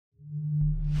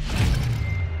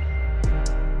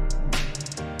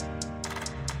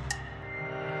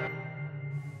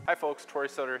Hi folks, Tory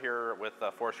here with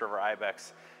Forest River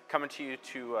IBEX, coming to you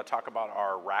to talk about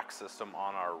our rack system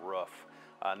on our roof.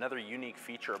 Another unique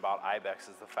feature about IBEX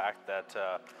is the fact that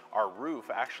our roof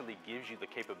actually gives you the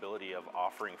capability of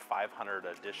offering 500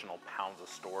 additional pounds of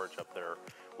storage up there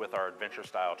with our adventure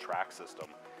style track system.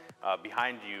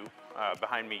 Behind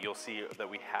me, you'll see that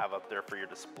we have up there for your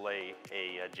display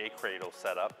a J-Cradle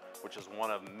setup, which is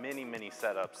one of many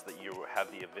setups that you have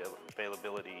the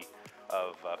availability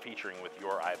of featuring with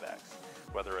your IBEX.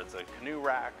 Whether it's a canoe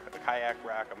rack, a kayak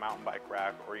rack, a mountain bike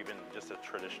rack, or even just a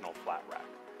traditional flat rack.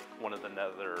 One of the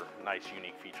other nice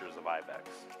unique features of IBEX.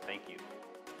 Thank you.